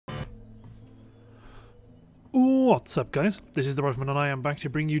What's up, guys? This is the Rifleman, and I am back to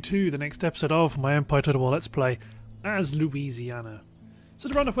bring you to the next episode of my Empire Total War Let's Play as Louisiana. So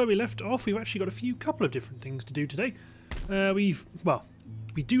to round off where we left off, we've actually got a couple of different things to do today. We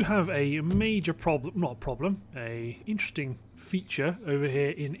do have a major a interesting feature over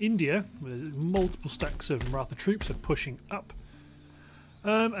here in India, where multiple stacks of Maratha troops are pushing up,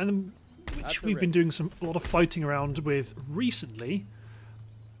 which we've been doing a lot of fighting around with recently.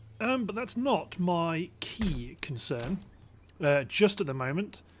 But that's not my key concern just at the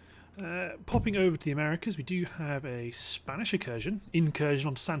moment. Popping over to the Americas, we do have a Spanish incursion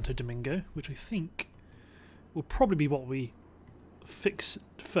onto Santo Domingo, which I think will probably be what we fix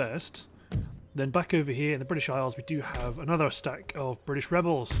first. Then back over here in the British Isles, we do have another stack of British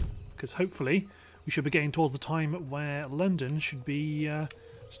rebels, because hopefully we should be getting towards the time where London should be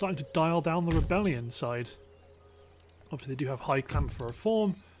starting to dial down the rebellion side. Obviously they do have high clamour for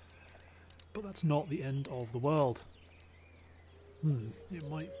reform, but that's not the end of the world. It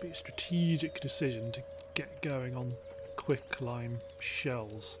might be a strategic decision to get going on quicklime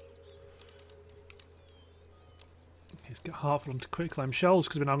shells. Let's get half onto quicklime shells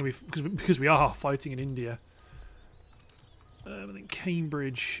because we are fighting in India. I think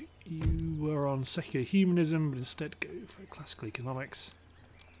Cambridge, you were on secular humanism, but instead go for classical economics.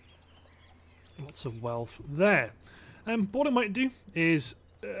 Lots of wealth there. What I might do is,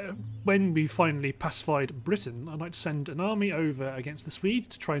 when we finally pacified Britain, I'd like to send an army over against the Swedes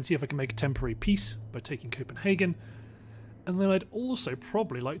to try and see if I can make a temporary peace by taking Copenhagen. And then I'd also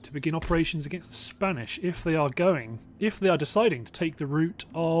probably like to begin operations against the Spanish if they are deciding to take the route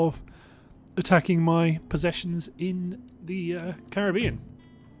of attacking my possessions in the Caribbean.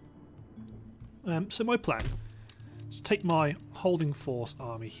 So my plan is to take my holding force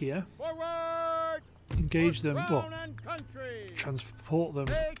army here. Forward! Engage them, transport them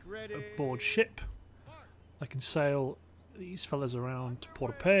aboard ship. I can sail these fellas around to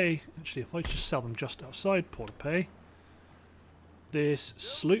Port-au-Pay. Actually, if I just sell them just outside Port-au-Pay, this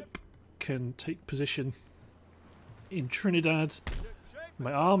sloop can take position in Trinidad.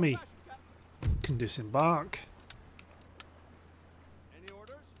 My army can disembark.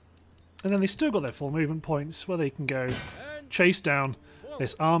 And then they still got their full movement points where they can go chase down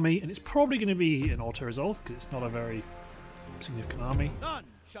this army, and it's probably going to be an auto-resolve because it's not a very significant army.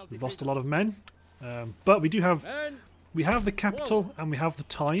 We've lost a lot of men, but we have the capital and we have the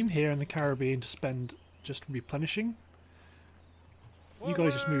time here in the Caribbean to spend just replenishing. You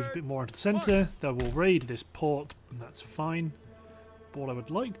guys just move a bit more into the centre. They will raid this port, and that's fine. But what I would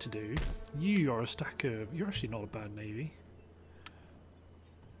like to do, you are a stack of... You're actually not a bad navy.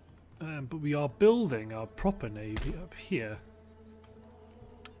 But we are building our proper navy up here.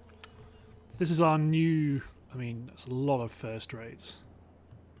 So this is our new... I mean, that's a lot of first rates.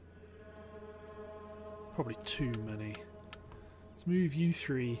 Probably too many. Let's move you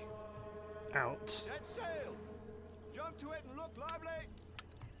three out.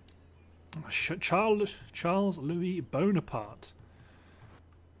 Charles Louis Bonaparte.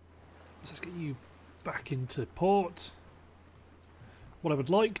 So let's get you back into port. What I would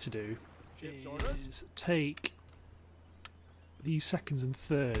like to do is take these seconds and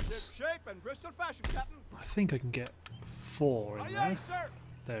thirds. I think I can get 4 in there.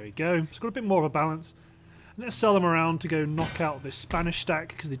 There we go. It's got a bit more of a balance. And let's sell them around to go knock out this Spanish stack,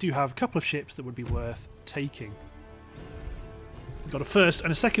 because they do have a couple of ships that would be worth taking. We've got a first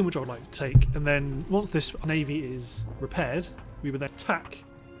and a second, which I would like to take, and then once this navy is repaired, we would then attack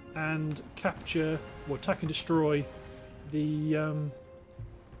and capture, or attack and destroy the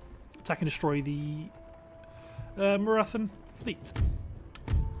Marathan fleet.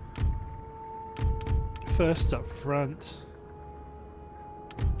 Firsts up front,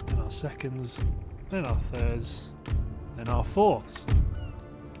 then our seconds, then our thirds, then our fourths.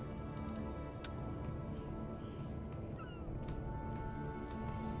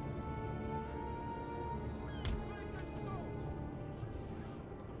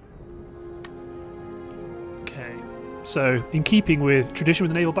 Okay, so in keeping with tradition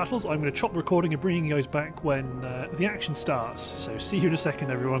with the naval battles, I'm going to chop the recording and bring you guys back when the action starts. So see you in a second,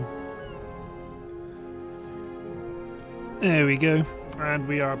 everyone. There we go, and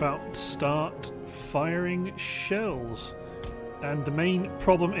we are about to start firing shells. And the main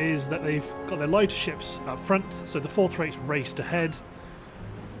problem is that they've got their lighter ships up front, so the fourth rate's raced ahead.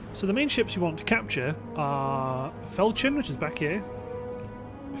 So the main ships you want to capture are Felchen, which is back here.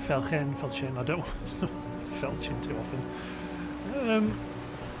 Felchen, I don't want Felchen too often.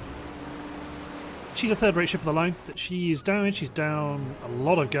 She's a third-rate ship of the line. That she is damaged. She's down a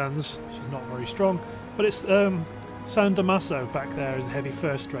lot of guns. She's not very strong. But it's San Damaso back there is the heavy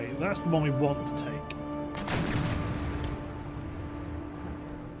first rate. That's the one we want to take.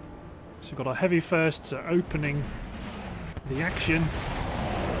 So we've got our heavy firsts opening the action.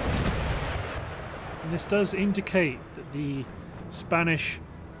 And this does indicate that the Spanish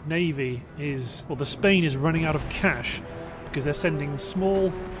Navy is, well, the Spain is running out of cash because they're sending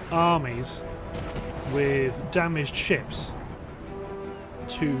small armies with damaged ships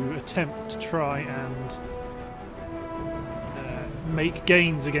to attempt to try and make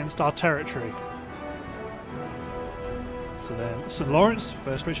gains against our territory. So then St. Lawrence,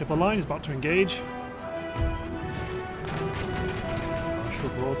 first rate ship of the line, is about to engage. Marshall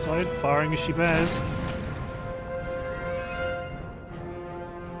broadside, firing as she bears.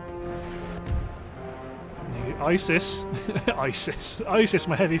 ISIS, ISIS,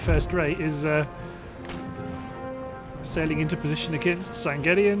 my heavy first rate, is sailing into position against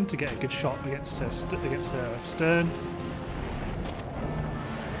Sangedian to get a good shot against her stern.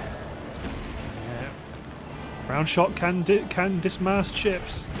 Yeah. Round shot can dismast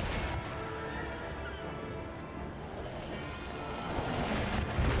ships.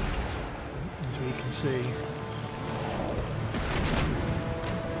 As we can see.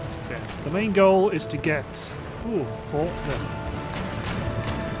 Yeah. The main goal is to get the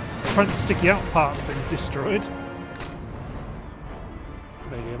front sticky out part's been destroyed.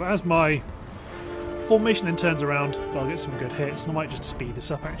 There you go. But as my formation then turns around, I'll get some good hits. And I might just speed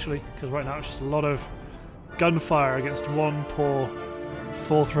this up actually, because right now it's just a lot of gunfire against one poor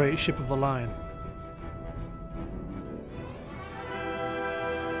 4th rate ship of the line.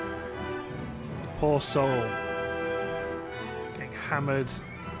 Poor soul. Getting hammered.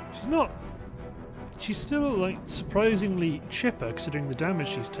 She's still like surprisingly chipper considering the damage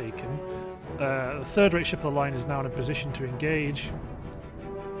she's taken. The 3rd rate ship of the line is now in a position to engage.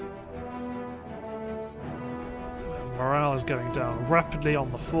 Morale is going down rapidly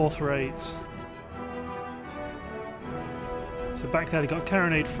on the 4th rate. So back there they've got a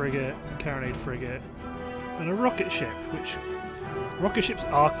carronade frigate, and a rocket ship, which rocket ships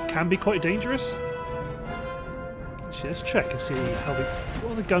can be quite dangerous. Actually, let's check and see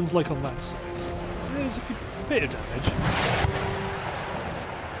what are the guns like on that side. There's a bit of damage.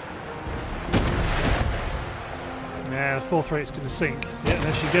 Yeah, the 4th rate's going to sink. Yeah,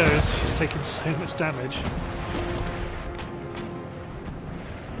 there she goes. She's taken so much damage.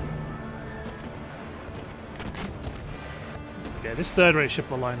 Yeah, this 3rd rate ship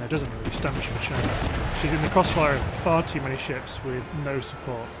of the line there doesn't really stand much of a chance. She's in the crossfire of far too many ships with no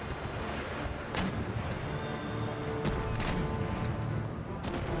support.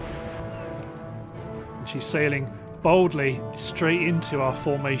 She's sailing boldly straight into our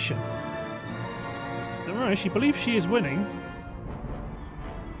formation. Alright, she believes she is winning.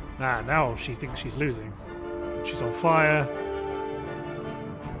 Now she thinks she's losing. She's on fire.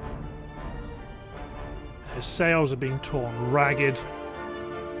 Her sails are being torn ragged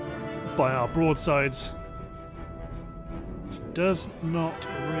by our broadsides. She does not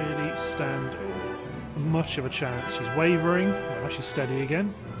really stand much of a chance. She's wavering. Well, she's steady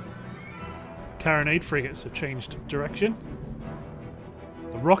again. Carronade frigates have changed direction.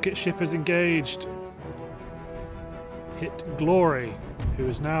 The rocket ship is engaged. Hit Glory, who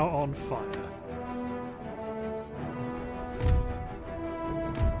is now on fire.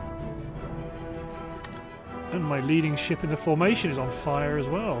 And my leading ship in the formation is on fire as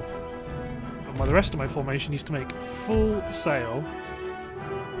well. But the rest of my formation needs to make full sail.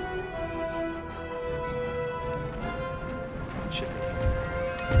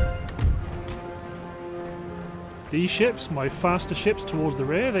 These ships, my faster ships towards the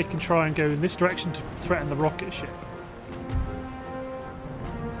rear, they can try and go in this direction to threaten the rocket ship.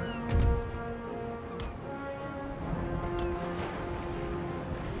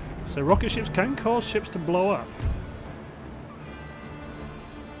 So rocket ships can cause ships to blow up.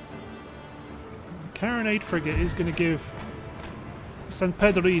 The carronade frigate is going to give San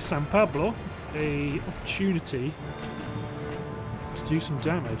Pedro y San Pablo an opportunity to do some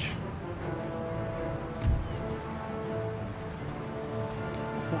damage.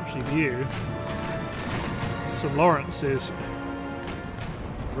 Unfortunately for you, St. Lawrence is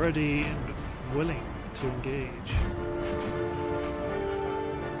ready and willing to engage.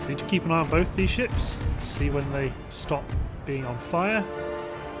 So need to keep an eye on both these ships, see when they stop being on fire.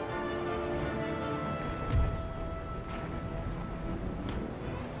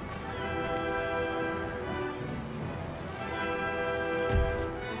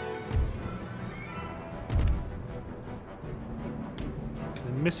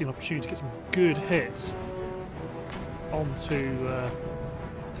 Missing an opportunity to get some good hits onto the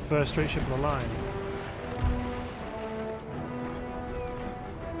 1st rate ship of the line.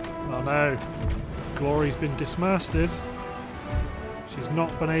 Oh no, Glory's been dismasted. She's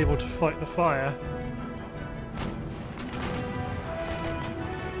not been able to fight the fire.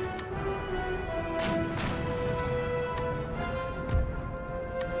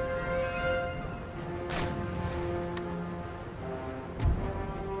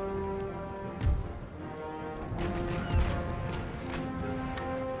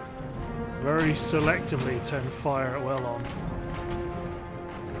 Very selectively turn fire at will on.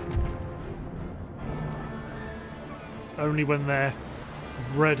 Only when they're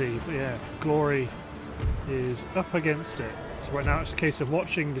ready. But yeah, Glory is up against it. So right now it's a case of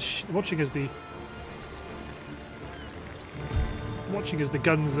watching as the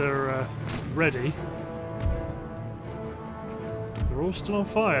guns are ready. They're all still on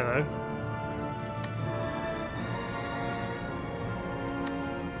fire though.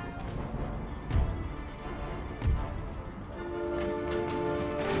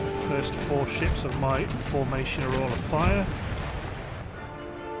 First 4 ships of my formation are all afire.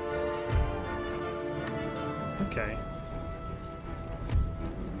 Okay.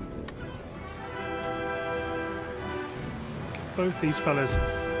 Both these fellas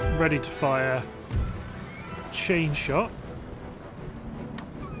ready to fire chain shot.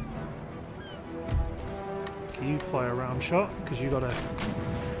 Okay, you fire round shot because you gotta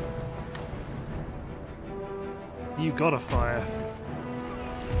fire.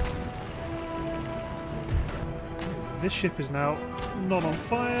 This ship is now not on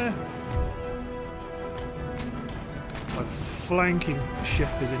fire. My flanking ship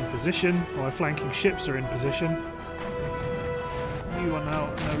is in position, or my flanking ships are in position. You are now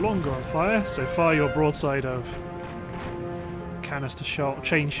no longer on fire, so fire your broadside of canister shot,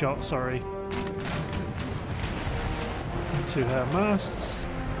 chain shot, sorry, into her masts.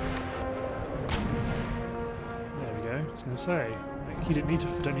 There we go. I was going to say, you don't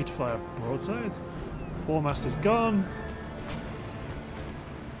need to fire broadsides. Foremast is gone.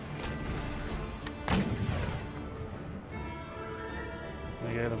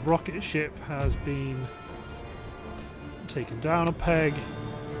 There you go, the rocket ship has been taken down a peg.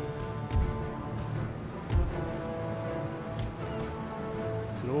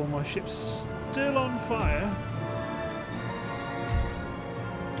 So all my ships still on fire.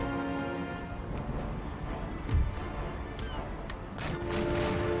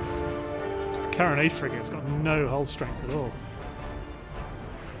 Carronade frigate's got no hull strength at all.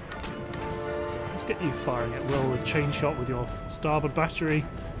 Let's get you firing at will with chain shot with your starboard battery.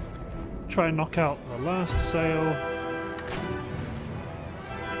 Try and knock out the last sail.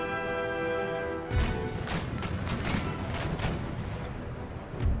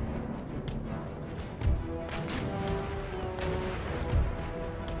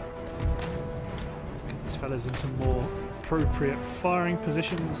 Get these fellas into more appropriate firing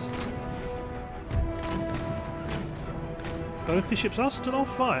positions. Both the ships are still on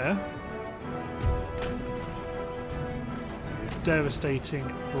fire. Devastating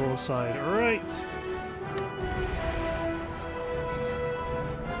broadside right.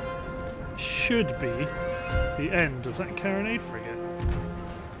 Should be the end of that carronade frigate.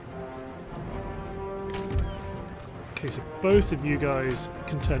 Okay, so both of you guys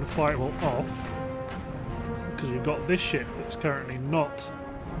can turn firewall off because we've got this ship that's currently not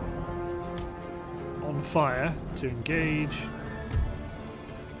on fire to engage.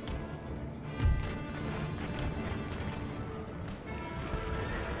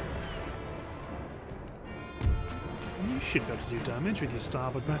 You should be able to do damage with your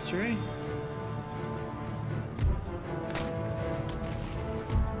starboard battery.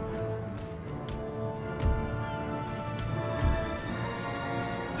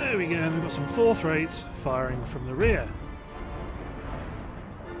 There we go, we've got some 4th rates firing from the rear.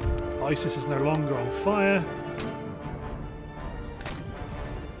 ISIS is no longer on fire.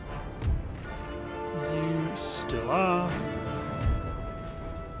 You still are.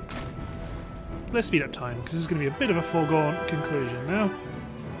 Let's speed up time because this is going to be a bit of a foregone conclusion now.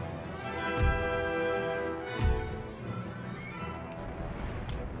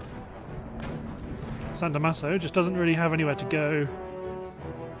 San Damaso just doesn't really have anywhere to go.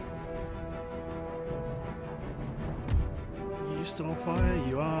 Are you still on fire?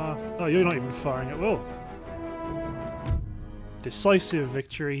 You are. Oh, you're not even firing at will. Decisive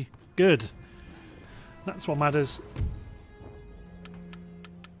victory. Good. That's what matters.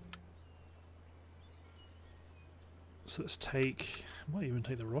 So let's take, I might even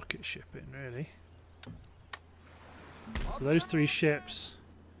take the rocket ship in, really. So those 3 ships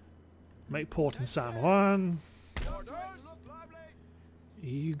make port in San Juan.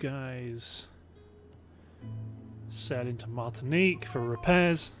 You guys sail into Martinique for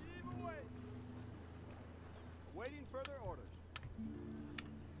repairs.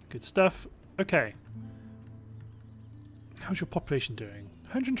 Good stuff. Okay. How's your population doing?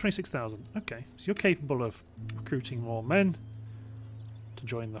 126,000. Okay, so you're capable of recruiting more men to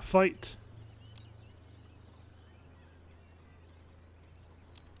join the fight.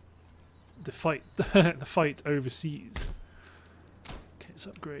 The fight overseas. Okay, let's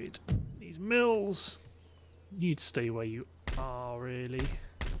upgrade these mills. You need to stay where you are, really.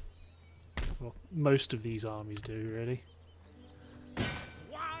 Well, most of these armies do, really.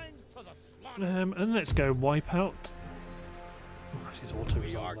 And let's go wipe out. Oh, actually, it's auto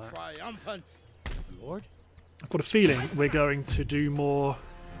resolve that. Triumphant, Lord. I've got a feeling we're going to do more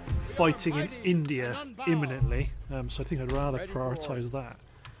fighting in India imminently, so I think I'd rather prioritise that.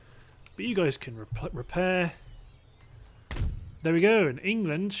 But you guys can repair. There we go, and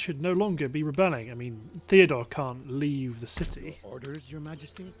England should no longer be rebelling. I mean, Theodore can't leave the city. Orders, Your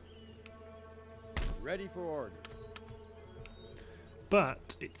Majesty? Ready for order.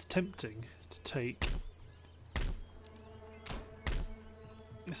 But it's tempting to take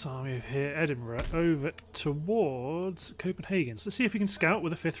this army of here, Edinburgh, over towards Copenhagen. So let's see if we can scout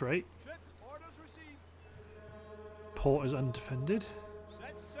with a 5th rate. Port is undefended.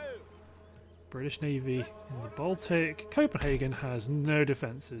 British Navy in the Baltic. Copenhagen has no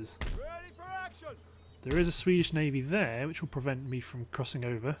defences. There is a Swedish Navy there, which will prevent me from crossing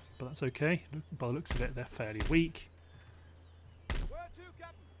over, but that's okay. By the looks of it, they're fairly weak.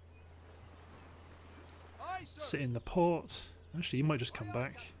 Sit in the port. Actually, you might just come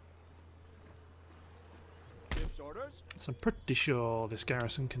back. So I'm pretty sure this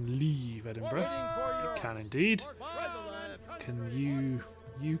garrison can leave Edinburgh. It can indeed. Can you...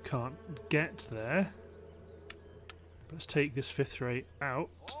 You can't get there. Let's take this 5th rate out.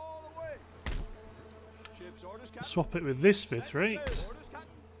 Swap it with this 5th rate.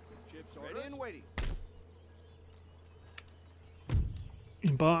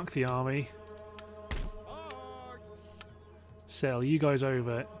 Embark the army. Sail you guys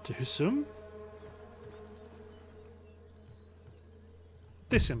over to Husum.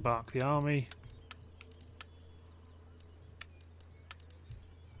 Disembark the army.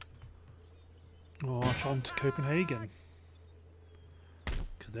 March on to Copenhagen.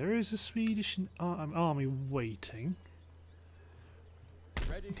 Because there is a Swedish army waiting.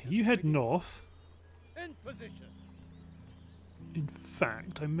 Okay, you head north. In position. In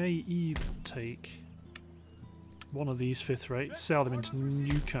fact, I may even take one of these 5th rates, sail them into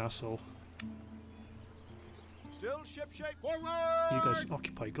Newcastle. Still shipshape forward. You guys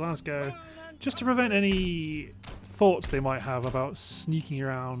occupy Glasgow, just to prevent any thoughts they might have about sneaking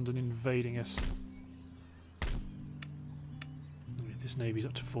around and invading us. This navy's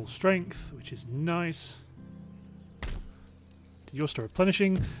up to full strength, which is nice. You're still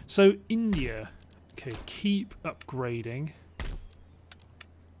replenishing. So India, okay, keep upgrading.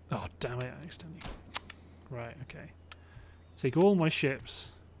 Oh damn it! I accidentally. Right, okay. Take all my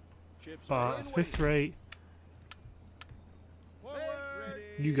ships, bar 5th rate.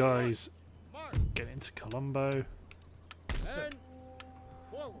 You guys get into Colombo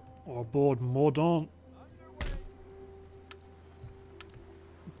or aboard Mordaunt.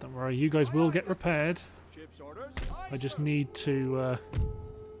 Don't worry, you guys will get repaired. I just need to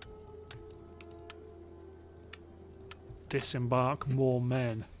disembark more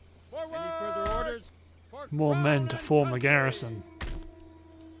men. Any further orders? More men to form the garrison.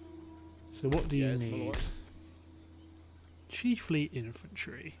 So what do you need? Chiefly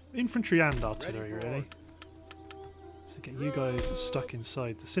infantry. Infantry and artillery, really. So get you guys stuck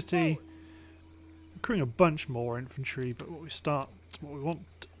inside the city. Recruiting a bunch more infantry, but what we want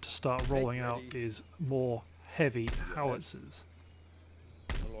to start rolling out is more heavy howitzers.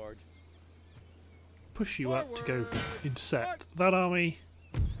 Lord. Push you up to go intercept that army.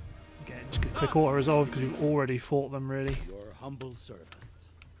 Again, just a quick auto resolve because we've already fought them, really. Your humble servant.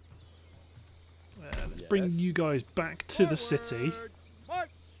 Let's bring you guys back to the city.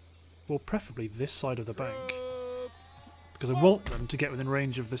 Well, preferably this side of the bank. Because I want them to get within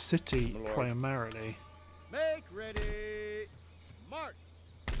range of the city primarily. Make ready. March.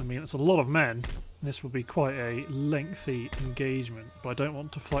 I mean, it's a lot of men. This will be quite a lengthy engagement, but I don't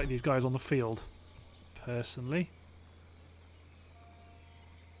want to fight these guys on the field, personally.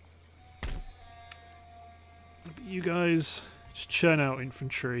 But you guys just churn out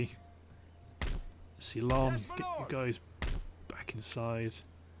infantry. Ceylon, get you guys back inside.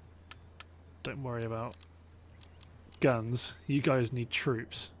 Don't worry about guns. You guys need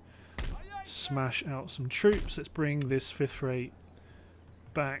troops. Smash out some troops. Let's bring this 5th rate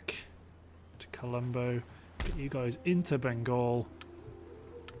back to Colombo. Get you guys into Bengal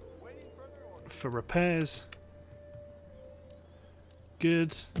for repairs.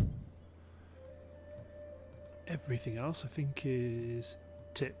 Good. everything else I think is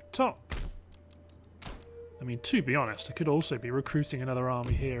tip-top. I mean, to be honest, I could also be recruiting another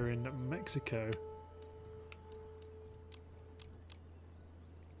army here in Mexico.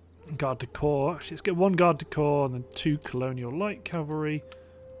 Guard de Corps. Actually, let's get 1 Guard de Corps and then 2 Colonial Light Cavalry.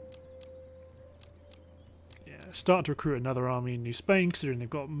 Yeah, start to recruit another army in New Spain, considering they've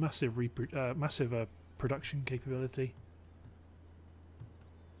got massive production capability.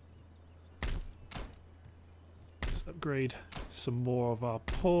 Let's upgrade some more of our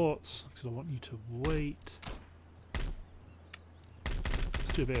ports, because I want you to wait.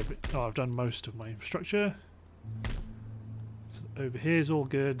 Let's do a bit of it. Oh, I've done most of my infrastructure. So over here's all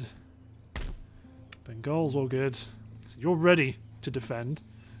good. Bengal's all good. So you're ready to defend,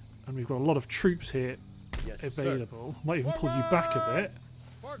 and we've got a lot of troops here available. Might even pull you back a bit.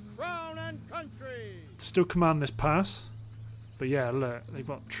 For crown and country. Still command this pass, but yeah, look, they've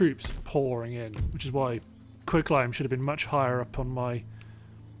got troops pouring in, which is why quicklime should have been much higher up on my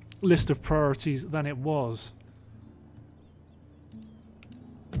list of priorities than it was.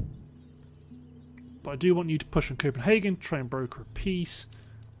 But I do want you to push on Copenhagen, try and broker a peace.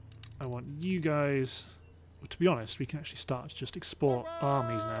 I want you guys... Well, to be honest, we can actually start to just export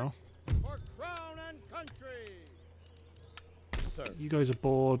armies now. For crown and country. Sir. Get you guys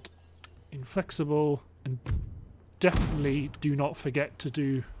aboard. Inflexible. And definitely do not forget to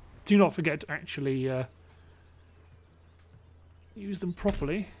do... Do not forget to actually use them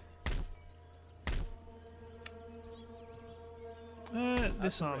properly.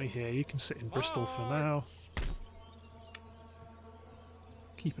 This army here, you can sit in Bristol for now.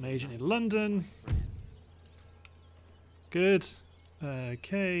 Keep an agent in London. Good.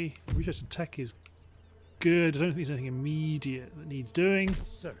 Okay. Research and tech is good. I don't think there's anything immediate that needs doing.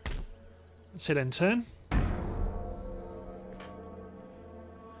 Sir. Let's hit N10.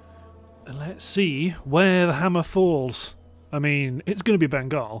 And let's see where the hammer falls. I mean, it's going to be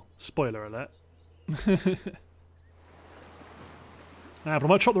Bengal. Spoiler alert. But I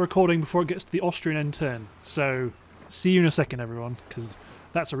might chop the recording before it gets to the Austrian N10. So, see you in a second, everyone, because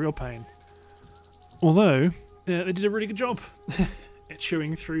that's a real pain. Although, they did a really good job at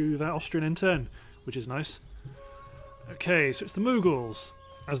chewing through that Austrian N10, which is nice. Okay, so it's the Mughals.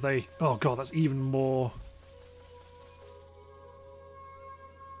 As they... Oh god, that's even more...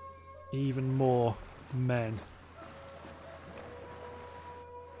 Even more men.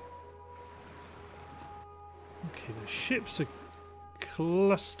 Okay, the ships are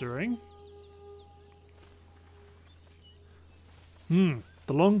clustering. The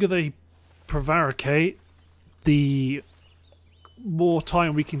longer they prevaricate, the more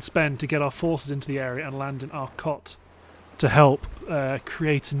time we can spend to get our forces into the area and land in Arcot to help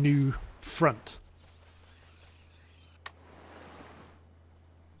create a new front.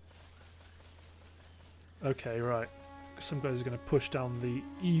 Okay, right. Some guys are going to push down the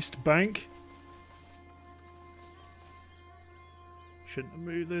east bank. Shouldn't have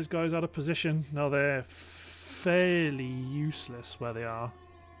moved those guys out of position. No, they're fairly useless where they are.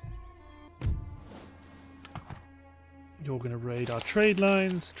 You're going to raid our trade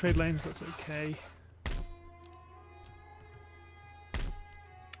lines. Trade lanes, that's okay.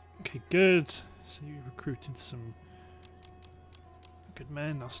 Okay, good. So you recruited some good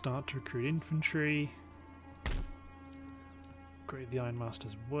men. I'll start to recruit infantry. Upgrade the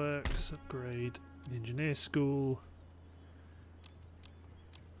Ironmaster's works. Upgrade the engineer school.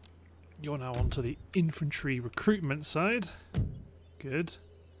 You're now onto the infantry recruitment side. Good.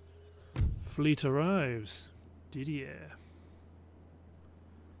 Fleet arrives. Didier.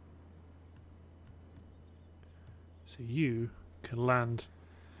 So you can land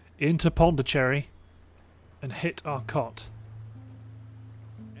into Pondicherry and hit Arcot.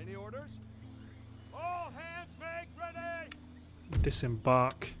 Any orders? All hands make ready.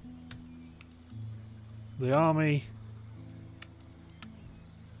 Disembark the army.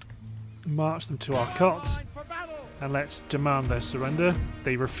 March them to Arcot. And let's demand their surrender.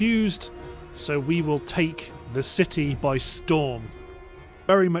 They refused, so we will take the city by storm.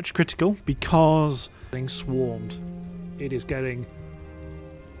 Very much critical because it's getting swarmed. It's getting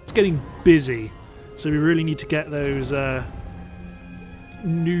busy, so we really need to get those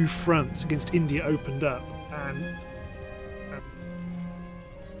new fronts against India opened up, and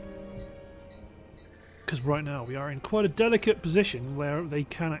because right now we are in quite a delicate position where they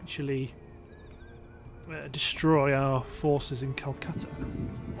can actually destroy our forces in Calcutta,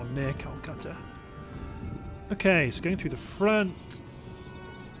 or near Calcutta. Okay, so going through the front.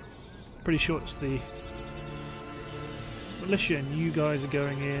 Pretty sure it's the militia, and you guys are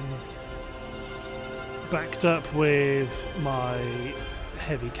going in backed up with my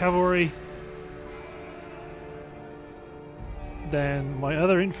heavy cavalry. Then my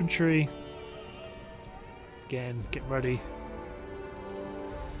other infantry, again, get ready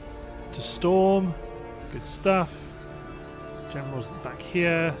to storm. Good stuff. Generals back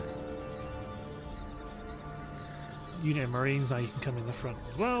here. Unit of Marines, now you can come in the front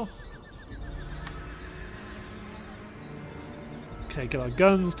as well. Okay, get our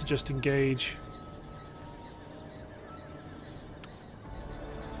guns to just engage.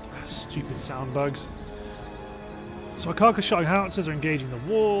 Stupid sound bugs. So our carcass shot howitzers are engaging the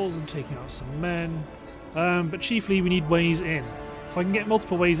walls and taking out some men. But chiefly we need ways in. If I can get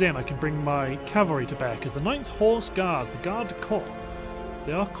multiple ways in, I can bring my cavalry to bear, because the 9th Horse Guards, the Garde du Corps,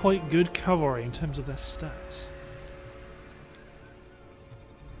 they are quite good cavalry in terms of their stats.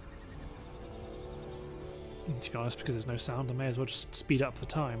 And to be honest, because there's no sound, I may as well just speed up the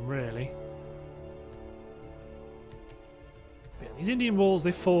time, really. But yeah, these Indian walls,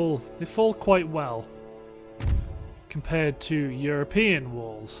 they fall quite well compared to European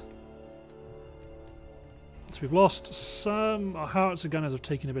walls. So we've lost some. Our howitzer gunners have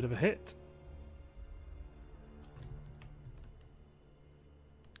taken a bit of a hit.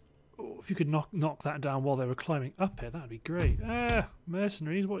 Oh, if you could knock that down while they were climbing up it, that would be great.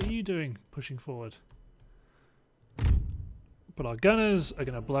 Mercenaries, what are you doing pushing forward? But our gunners are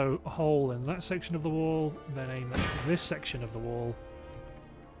going to blow a hole in that section of the wall, and then aim at this section of the wall.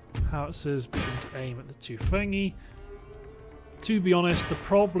 Howitzers begin to aim at the Tufengi. To be honest, the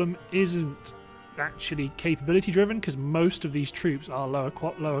problem isn't actually capability driven, because most of these troops are lower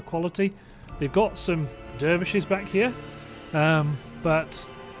quality. They've got some dervishes back here, but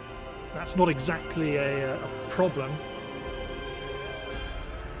that's not exactly a problem.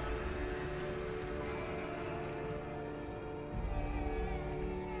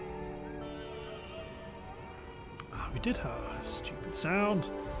 We did have a stupid sound.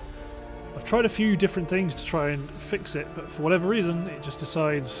 I've tried a few different things to try and fix it, but for whatever reason it just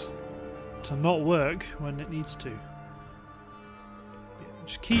decides to not work when it needs to. Yeah,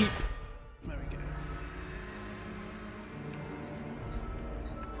 just keep... There we go.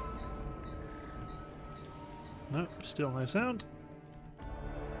 No, still no sound.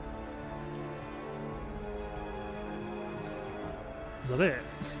 Is that it?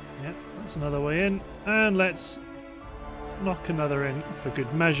 Yeah, that's another way in. And let's knock another in for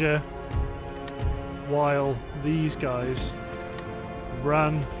good measure while these guys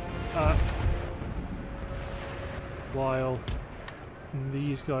run up, while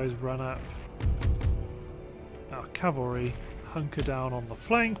these guys run up. Our cavalry hunker down on the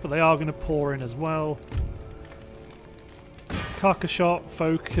flank, but they are going to pour in as well. Carcass shot,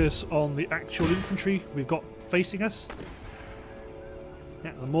 focus on the actual infantry we've got facing us.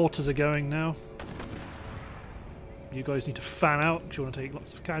 Yeah, the mortars are going now. You guys need to fan out because you want to take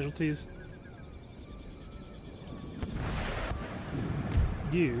lots of casualties.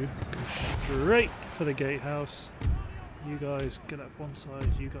 You go straight for the gatehouse. You guys get up one side,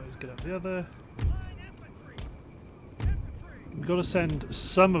 you guys get up the other. We've got to send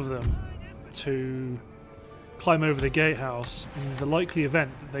some of them to climb over the gatehouse in the likely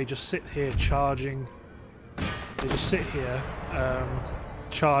event that they just sit here charging. They just sit here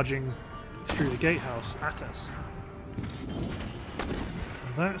charging through the gatehouse at us.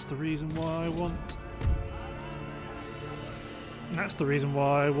 And that's the reason why I want. That's the reason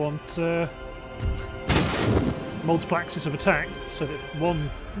why I want multiple axis of attack, so that one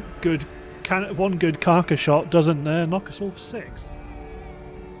good carcass shot doesn't knock us all for 6.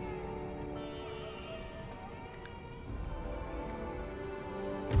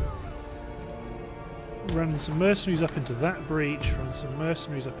 Run some mercenaries up into that breach. Run some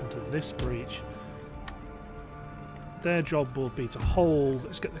mercenaries up into this breach. Their job will be to hold.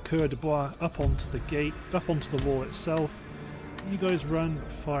 Let's get the Coeur de Bois up onto the gate, up onto the wall itself. You guys run,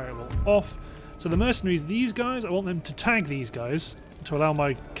 fire it all off. So the mercenaries, these guys, I want them to tag these guys to allow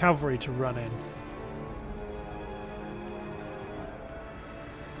my cavalry to run in.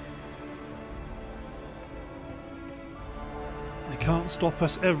 They can't stop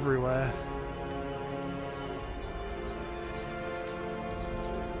us everywhere.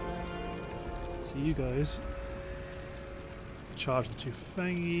 So you guys charge the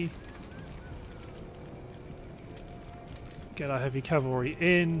Tufengi. Get our heavy cavalry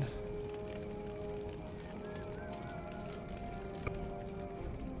in.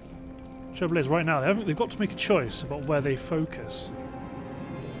 Trouble is, right now they've got to make a choice about where they focus.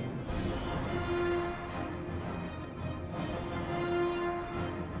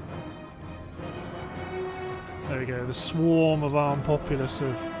 There we go. The swarm of armed populace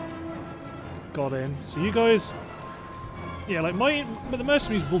have got in. So you guys, yeah, like the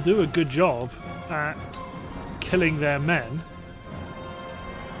mercenaries will do a good job at killing their men,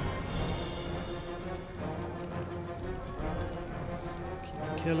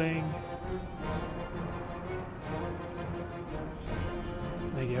 killing.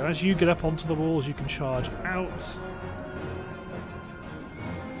 There you go. As you get up onto the walls, you can charge out.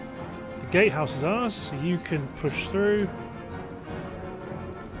 The gatehouse is ours, so you can push through.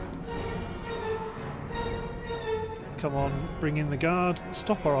 Come on, bring in the guard.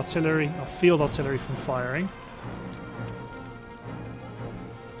 Stop our artillery, our field artillery from firing.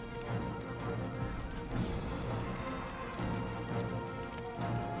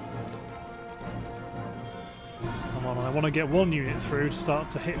 Come on, I want to get one unit through to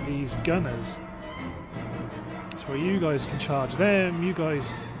start to hit these gunners. That's where you guys can charge them. You guys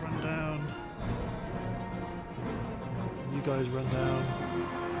run down. You guys run down.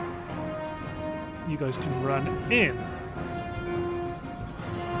 You guys can run in.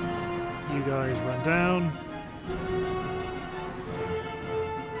 You guys run down.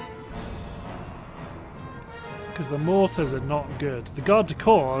 Because the mortars are not good. The Garde du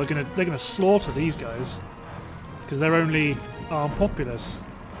Corps they're gonna slaughter these guys because they're only armed populace.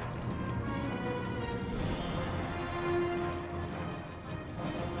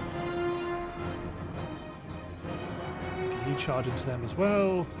 You charge into them as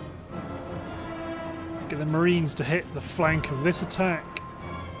well. Get the Marines to hit the flank of this attack.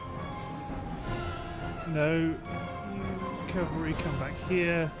 No. You cavalry, come back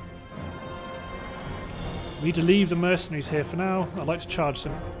here. We need to leave the mercenaries here for now. I'd like to charge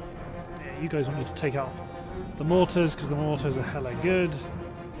some... Yeah, you guys want me to take out the mortars, because the mortars are hella good.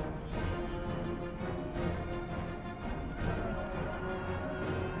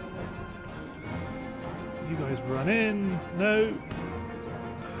 You guys run in. No.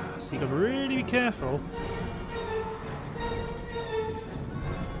 So you've got to really be careful.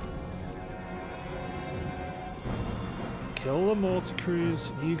 Kill the mortar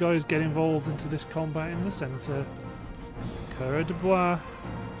crews. You guys get involved into this combat in the centre. Coureur de Bois.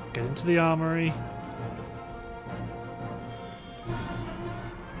 Get into the armoury.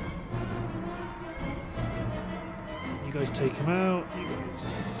 You guys take them out. You guys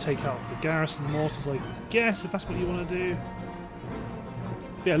take out the garrison mortars, I guess, if that's what you want to do.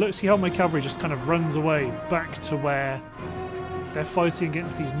 Yeah, look, see how my cavalry just kind of runs away back to where they're fighting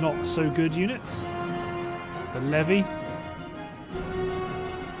against these not so good units. The levy.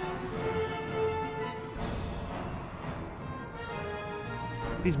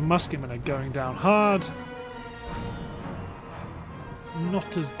 These musketmen are going down hard.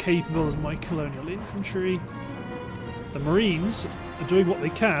 Not as capable as my colonial infantry. The Marines are doing what they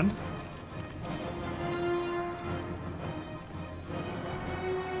can.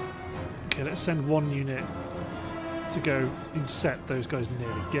 Okay, let's send one unit to go intercept those guys near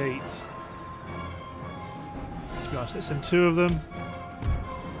the gate. To be honest, let's send two of them.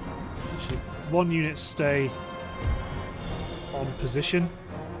 Actually, one unit stay on position.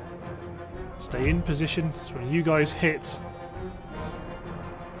 Stay in position. So when you guys hit...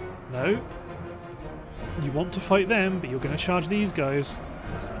 Nope. You want to fight them, but you're going to charge these guys.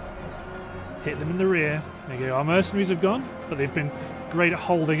 Hit them in the rear. There you go. Our mercenaries have gone, but they've been great at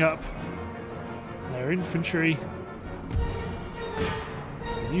holding up their infantry.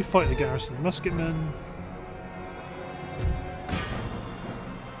 You fight the garrison musketmen.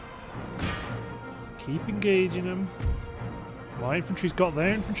 Keep engaging them. My infantry's got their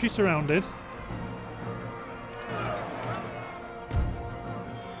infantry surrounded.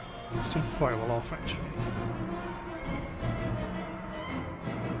 Let's turn firewall off, actually.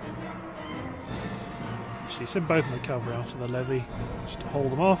 Actually, send both my cavalry out to the levy just to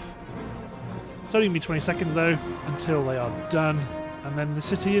hold them off. It's only going to be 20 seconds though until they are done, and then the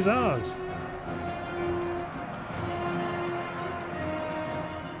city is ours.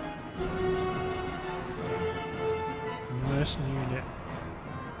 Mercenary unit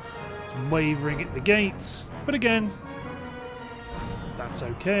is wavering at the gates, but again, that's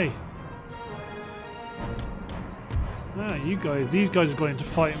okay. Ah, these guys are going to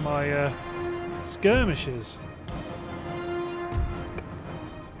fight my skirmishes.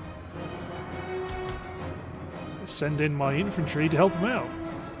 Let's send in my infantry to help them out.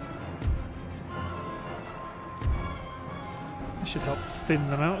 This should help thin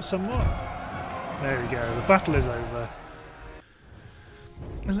them out somewhat. There we go. The battle is over.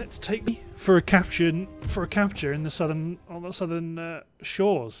 And let's take for a capture in the southern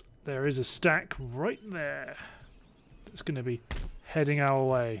shores. There is a stack right there. It's going to be heading our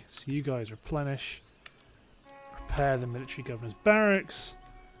way. So you guys replenish, repair the military governor's barracks.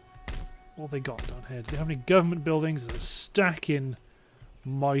 What have they got down here? Do they have any government buildings? There's a stack in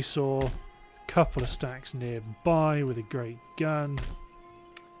Mysore, a couple of stacks nearby with a great gun.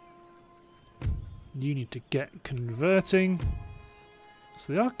 You need to get converting.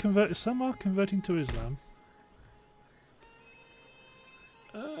 So they are converted. Some are converting to Islam.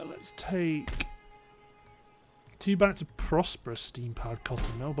 Let's take 2 back to prosperous steam-powered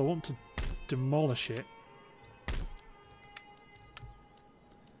cotton mill, but I want to demolish it.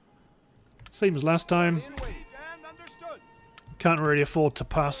 Same as last time. Can't really afford to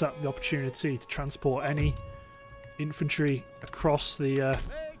pass up the opportunity to transport any infantry across the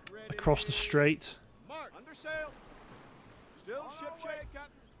strait.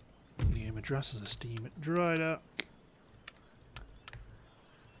 Yeah, Madras is a steam dry dock.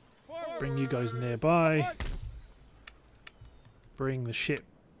 Bring you guys nearby. Bring the ship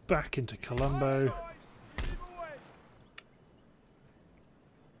back into Colombo.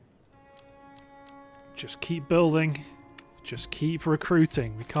 Just keep building. Just keep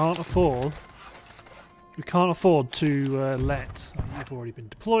recruiting. We can't afford to let. Oh, you've already been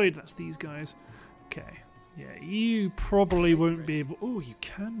deployed. That's these guys. Okay. Yeah, you probably won't be able. Oh, you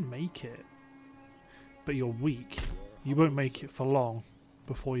can make it, but you're weak. You won't make it for long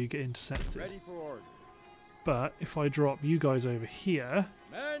before you get intercepted. But if I drop you guys over here,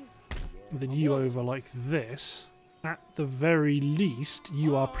 and then you over like this, at the very least,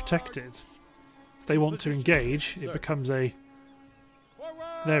 you are protected. If they want to engage, it becomes a...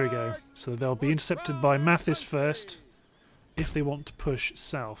 There we go. So they'll be intercepted by Mathis first, if they want to push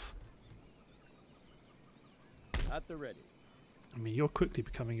south. At the ready. I mean, you're quickly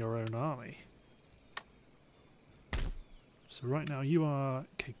becoming your own army. So right now you are...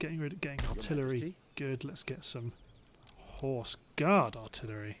 Okay, getting artillery. Good, let's get some horse guard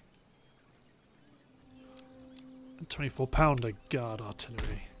artillery. And 24-pounder guard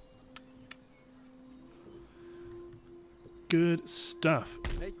artillery. Good stuff.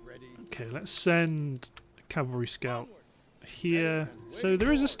 Okay, let's send a cavalry scout here. So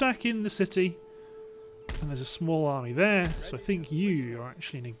there is a stack in the city, and there's a small army there. So I think you are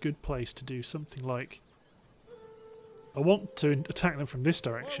actually in a good place to do something like... I want to attack them from this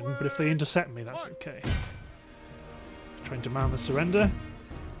direction, but if they intercept me, that's okay. Try and demand the surrender.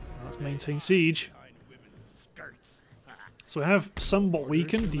 Let's maintain siege. So I have somewhat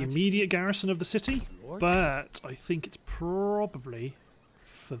weakened the immediate garrison of the city, but I think it's probably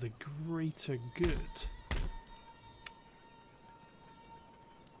for the greater good.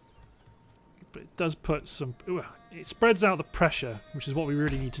 But it does put some... it spreads out the pressure, which is what we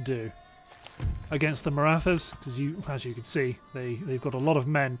really need to do against the Marathas, because as you can see, they've got a lot of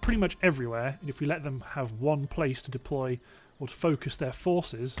men pretty much everywhere, and if we let them have one place to deploy or to focus their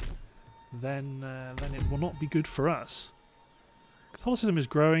forces, then it will not be good for us. Catholicism is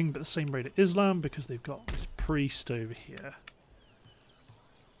growing, but at the same rate as Islam, because they've got this priest over here,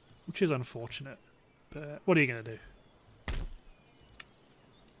 which is unfortunate. But what are you going to do?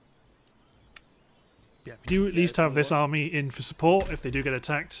 Yeah, we do at least have this army in for support if they do get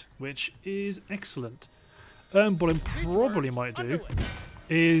attacked, which is excellent. What I probably might do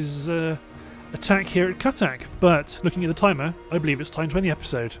is attack here at Katak, but looking at the timer, I believe it's time to end the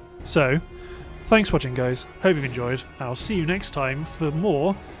episode. So, thanks for watching, guys. Hope you've enjoyed, and I'll see you next time for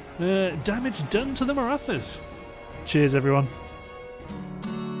more damage done to the Marathas. Cheers, everyone.